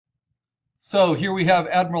So here we have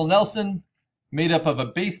Admiral Nelson made up of a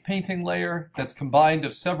base painting layer that's combined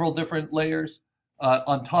of several different layers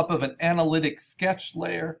on top of an analytic sketch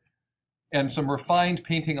layer and some refined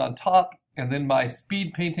painting on top. And then my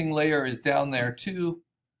speed painting layer is down there too.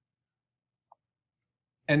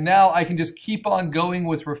 And now I can just keep on going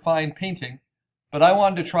with refined painting, but I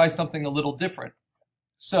wanted to try something a little different.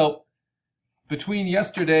 So between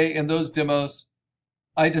yesterday and those demos,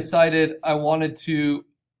 I decided I wanted to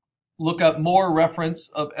look up more reference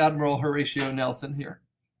of Admiral Horatio Nelson here,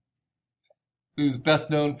 who's best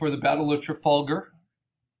known for the Battle of Trafalgar.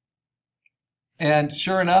 And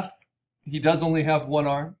sure enough, he does only have one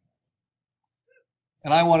arm.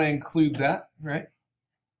 And I want to include that, right?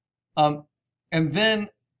 And then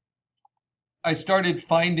I started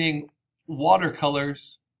finding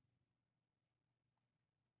watercolors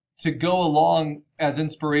to go along as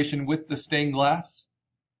inspiration with the stained glass,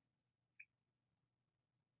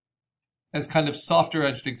 as kind of softer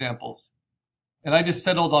edged examples. And I just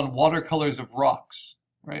settled on watercolors of rocks,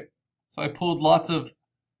 right? So I pulled lots of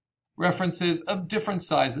references of different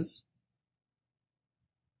sizes,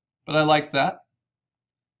 but I like that.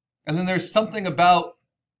 And then there's something about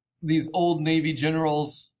these old Navy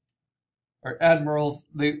generals or admirals,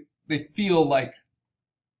 they feel like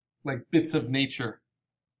bits of nature.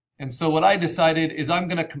 And so what I decided is I'm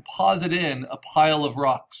going to composite in a pile of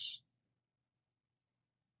rocks.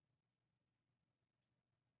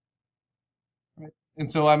 Right?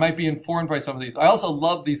 And so I might be informed by some of these. I also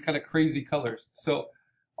love these kind of crazy colors. So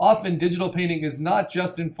often digital painting is not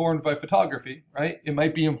just informed by photography, right? It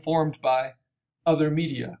might be informed by other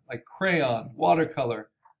media like crayon, watercolor,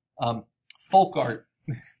 folk art,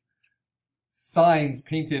 signs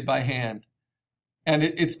painted by hand. And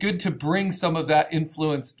it's good to bring some of that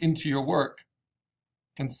influence into your work.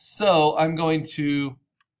 And so I'm going to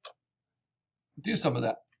do some of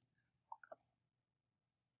that.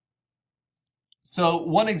 So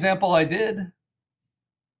one example I did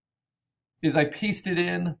is I pasted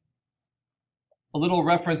in a little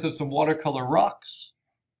reference of some watercolor rocks.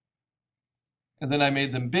 And then I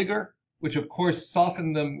made them bigger, which of course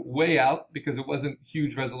softened them way out because it wasn't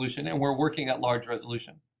huge resolution, and we're working at large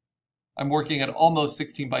resolution. I'm working at almost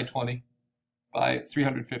 16 by 20 by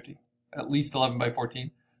 350, at least 11 by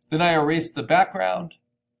 14. Then I erased the background.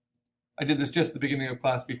 I did this just at the beginning of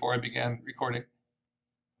class before I began recording,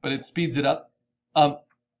 but it speeds it up.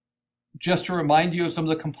 Just to remind you of some of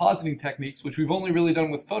the compositing techniques, which we've only really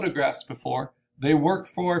done with photographs before, they work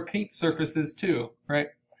for paint surfaces too, right?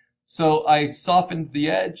 So I softened the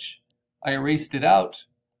edge, I erased it out,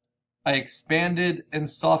 I expanded and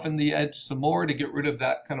softened the edge some more to get rid of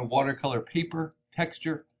that kind of watercolor paper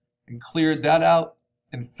texture, and cleared that out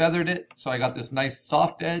and feathered it, so I got this nice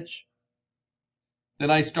soft edge.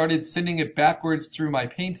 Then I started sending it backwards through my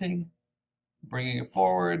painting, bringing it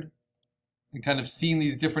forward, and kind of seeing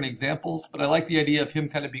these different examples, but I like the idea of him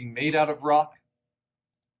kind of being made out of rock,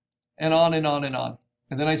 and on and on and on.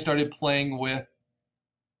 And then I started playing with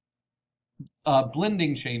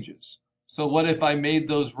blending changes. So what if I made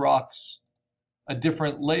those rocks a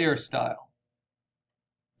different layer style?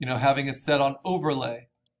 You know, having it set on overlay.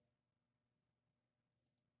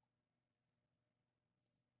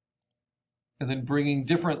 And then bringing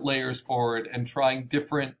different layers forward and trying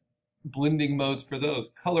different blending modes for those.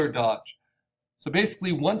 Color dodge. So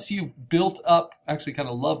basically, once you've built up, actually kind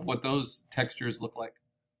of love what those textures look like.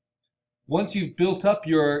 Once you've built up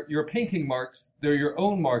your painting marks, they're your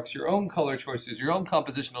own marks, your own color choices, your own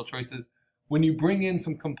compositional choices. When you bring in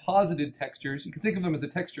some composited textures, you can think of them as a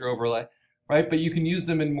texture overlay, right? But you can use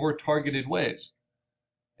them in more targeted ways.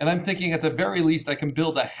 And I'm thinking at the very least, I can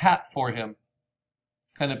build a hat for him,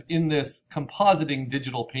 kind of in this compositing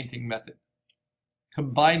digital painting method,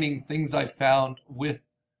 combining things I found with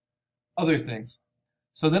other things.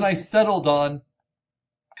 So then I settled on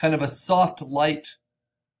kind of a soft, light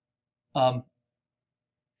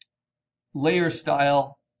layer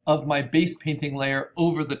style of my base painting layer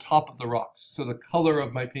over the top of the rocks. So the color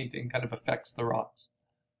of my painting kind of affects the rocks.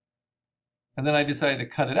 And then I decided to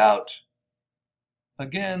cut it out.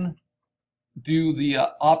 Again, do the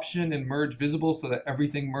option and merge visible so that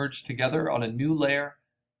everything merged together on a new layer.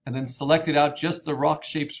 And then selected out just the rock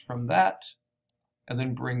shapes from that. And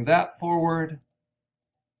then bring that forward.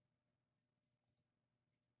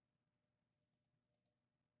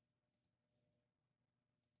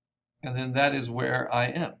 And then that is where I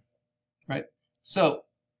am, right? So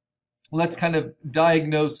let's kind of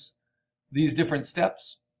diagnose these different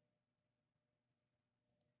steps.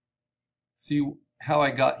 See how I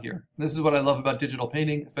got here. This is what I love about digital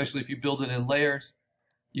painting, especially if you build it in layers.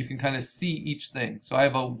 you can kind of see each thing. So I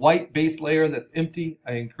have a white base layer that's empty.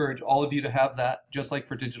 I encourage all of you to have that, just like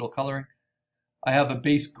for digital coloring. I have a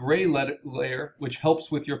base gray layer, which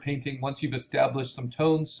helps with your painting once you've established some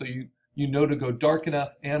tones, so you know to go dark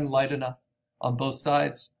enough and light enough on both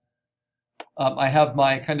sides. I have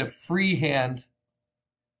my kind of freehand,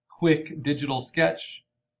 quick digital sketch.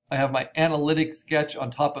 I have my analytic sketch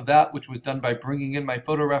on top of that, which was done by bringing in my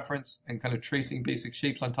photo reference and kind of tracing basic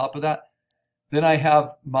shapes on top of that. Then I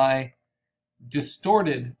have my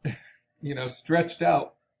distorted, stretched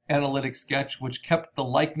out analytic sketch, which kept the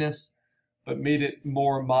likeness, but made it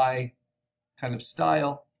more my kind of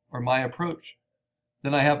style or my approach.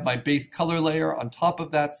 Then I have my base color layer on top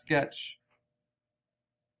of that sketch.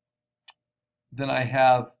 Then I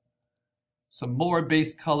have some more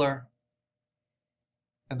base color.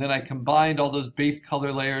 And then I combined all those base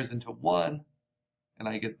color layers into one, and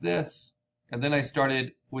I get this. And then I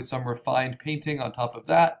started with some refined painting on top of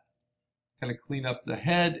that, kind of clean up the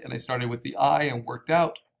head, and I started with the eye and worked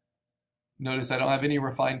out. Notice I don't have any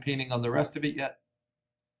refined painting on the rest of it yet.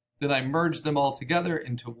 Then I merged them all together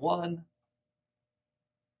into one.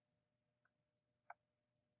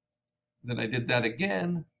 Then I did that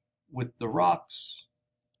again with the rocks.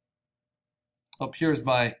 Up here's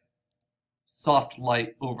my soft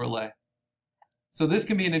light overlay. So this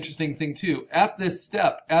can be an interesting thing too. At this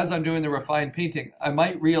step, as I'm doing the refined painting, I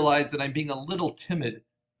might realize that I'm being a little timid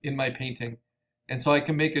in my painting. And so I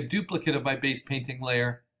can make a duplicate of my base painting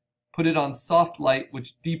layer, put it on soft light,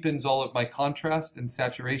 which deepens all of my contrast and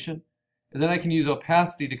saturation. And then I can use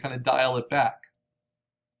opacity to kind of dial it back.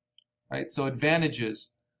 Right? So advantages.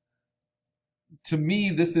 To me,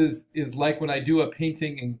 this is like when I do a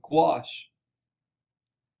painting in gouache,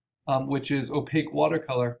 which is opaque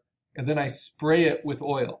watercolor, and then I spray it with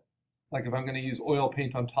oil, like if I'm going to use oil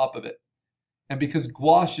paint on top of it. And because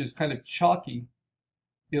gouache is kind of chalky,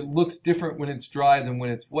 it looks different when it's dry than when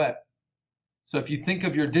it's wet. So if you think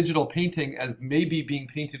of your digital painting as maybe being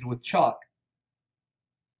painted with chalk,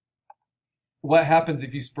 what happens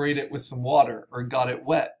if you sprayed it with some water or got it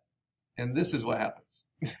wet? And this is what happens.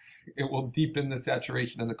 It will deepen the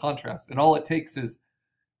saturation and the contrast. And all it takes is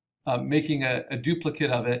making a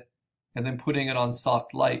duplicate of it and then putting it on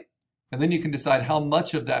soft light. And then you can decide how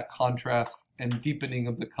much of that contrast and deepening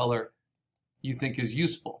of the color you think is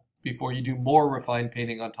useful before you do more refined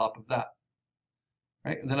painting on top of that.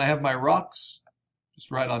 Right? And then I have my rocks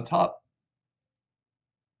just right on top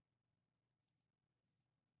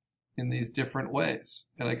in these different ways.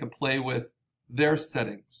 And I can play with their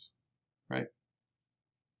settings, right?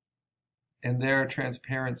 And their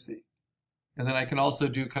transparency. And then I can also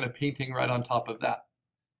do kind of painting right on top of that.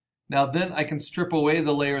 Now then I can strip away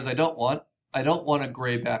the layers I don't want. I don't want a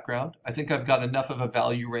gray background. I think I've got enough of a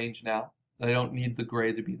value range now that I don't need the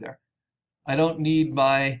gray to be there. I don't need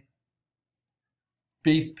my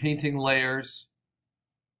base painting layers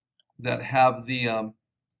that have the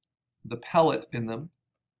palette in them.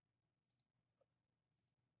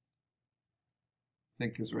 I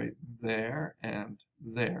think is right there and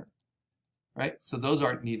there. Right? So those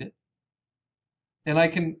aren't needed. And I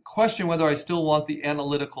can question whether I still want the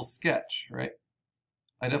analytical sketch, right?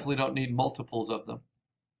 I definitely don't need multiples of them.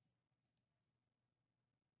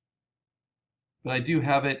 But I do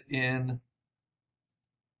have it in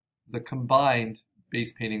the combined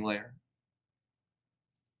base painting layer.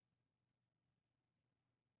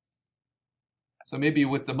 So maybe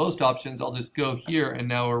with the most options, I'll just go here and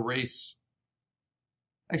now erase.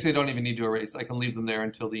 Actually, I don't even need to erase. I can leave them there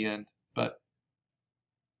until the end. But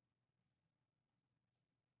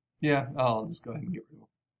yeah, I'll just go ahead and get rid of them.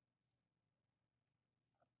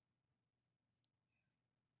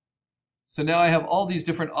 So now I have all these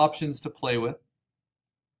different options to play with.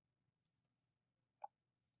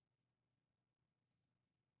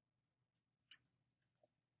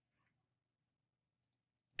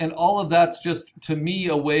 And all of that's just, to me,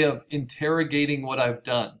 a way of interrogating what I've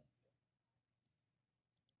done.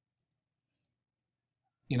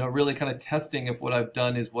 You know, really kind of testing if what I've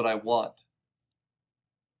done is what I want.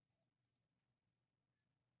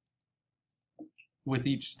 With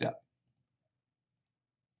each step.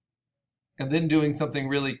 And then doing something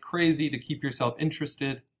really crazy to keep yourself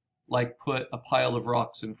interested, like put a pile of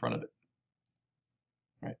rocks in front of it.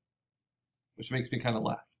 Right? Which makes me kind of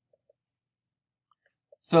laugh.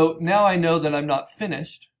 So now I know that I'm not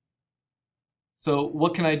finished. So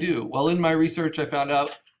what can I do? Well, in my research, I found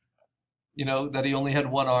out, you know, that he only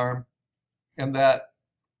had one arm and that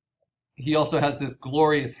he also has this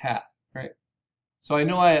glorious hat, right? So I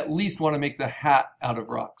know I at least want to make the hat out of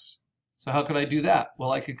rocks. So how could I do that?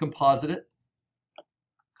 Well, I could composite it,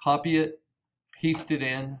 copy it, paste it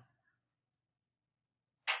in,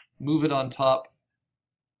 move it on top.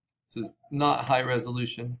 This is not high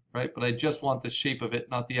resolution, right? But I just want the shape of it,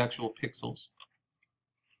 not the actual pixels.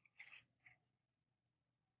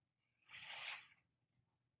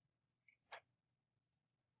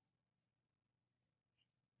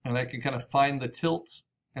 And I can kind of find the tilt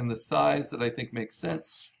and the size that I think makes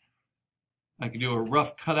sense. I can do a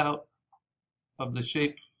rough cutout of the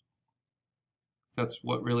shape. That's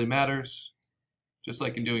what really matters. Just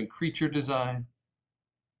like in doing creature design,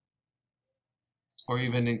 or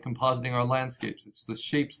even in compositing our landscapes. It's the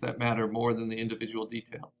shapes that matter more than the individual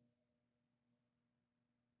details.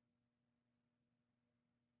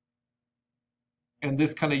 And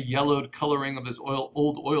this kind of yellowed coloring of this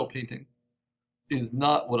old oil painting is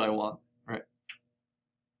not what I want, right?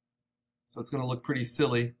 So it's going to look pretty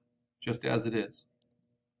silly just as it is.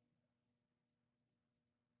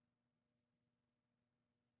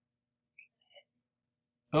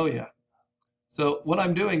 Oh yeah. So what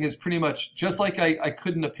I'm doing is pretty much just like I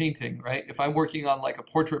could in a painting, right? If I'm working on like a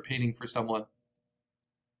portrait painting for someone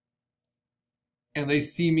and they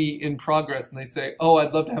see me in progress and they say, oh,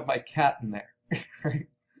 I'd love to have my cat in there, right?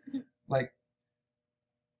 Like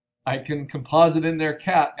I can composite in their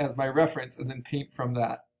cat as my reference and then paint from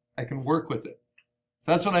that. I can work with it.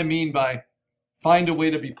 So that's what I mean by find a way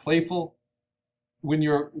to be playful when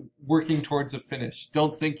you're working towards a finish.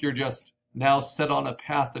 Don't think you're just now set on a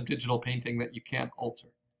path of digital painting that you can't alter.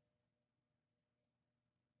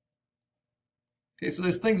 Okay, so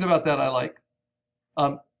there's things about that I like.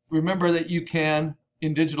 Remember that you can,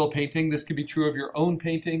 in digital painting, this could be true of your own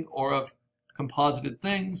painting or of composited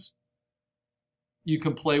things. You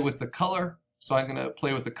can play with the color. So I'm going to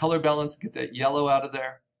play with the color balance, get that yellow out of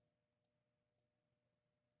there.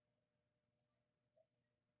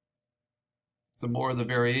 Some more of the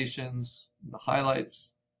variations, the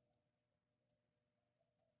highlights.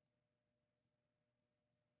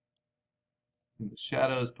 In the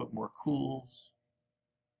shadows, put more cools.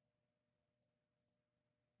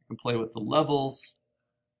 You can play with the levels.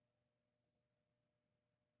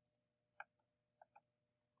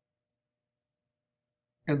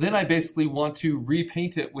 And then I basically want to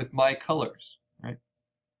repaint it with my colors, right?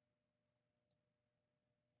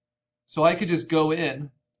 So I could just go in,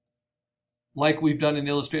 like we've done in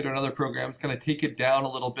Illustrator and other programs, kind of take it down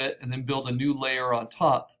a little bit and then build a new layer on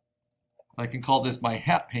top. I can call this my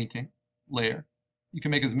hat painting layer. You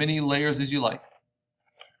can make as many layers as you like.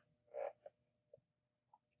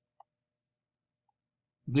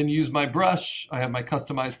 Then use my brush. I have my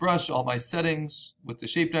customized brush, all my settings with the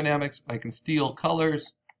shape dynamics. I can steal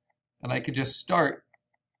colors, and I can just start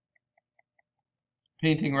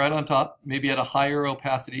painting right on top, maybe at a higher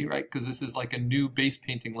opacity, right? Because this is like a new base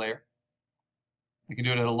painting layer. I can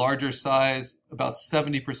do it at a larger size, about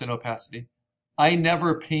 70% opacity. I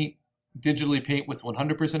never digitally paint with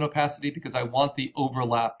 100% opacity because I want the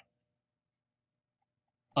overlap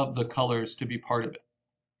of the colors to be part of it.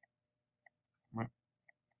 Right.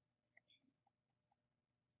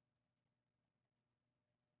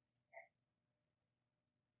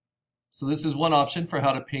 So this is one option for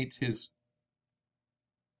how to paint his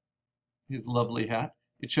lovely hat.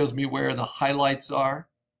 It shows me where the highlights are,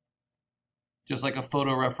 just like a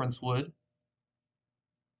photo reference would,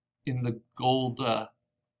 in the gold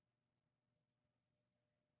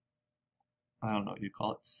I don't know what you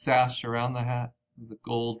call it, sash around the hat, the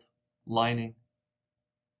gold lining.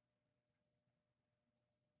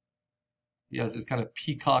 He has this kind of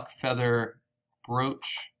peacock feather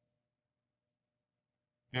brooch,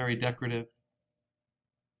 very decorative.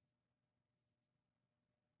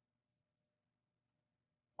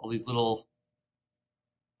 All these little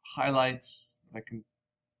highlights I can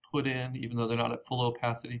put in, even though they're not at full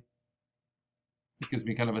opacity. It gives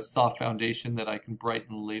me kind of a soft foundation that I can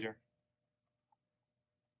brighten later.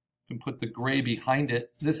 Can put the gray behind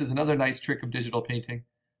it. This is another nice trick of digital painting.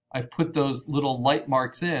 I've put those little light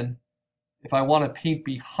marks in. If I want to paint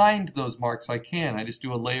behind those marks, I can. I just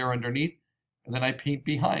do a layer underneath, and then I paint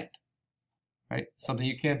behind. Right? Something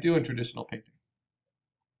you can't do in traditional painting.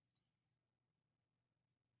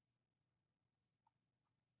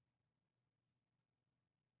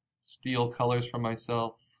 Steal colors from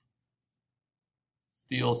myself.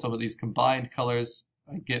 Steal some of these combined colors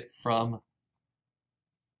I get from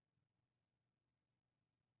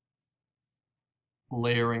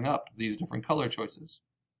layering up these different color choices.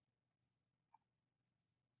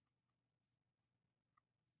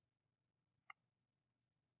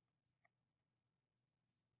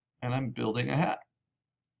 And I'm building a hat.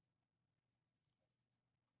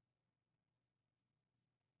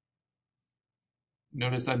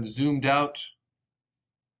 Notice I'm zoomed out,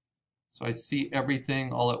 so I see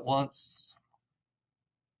everything all at once.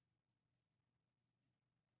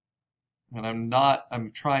 And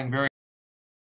I'm trying very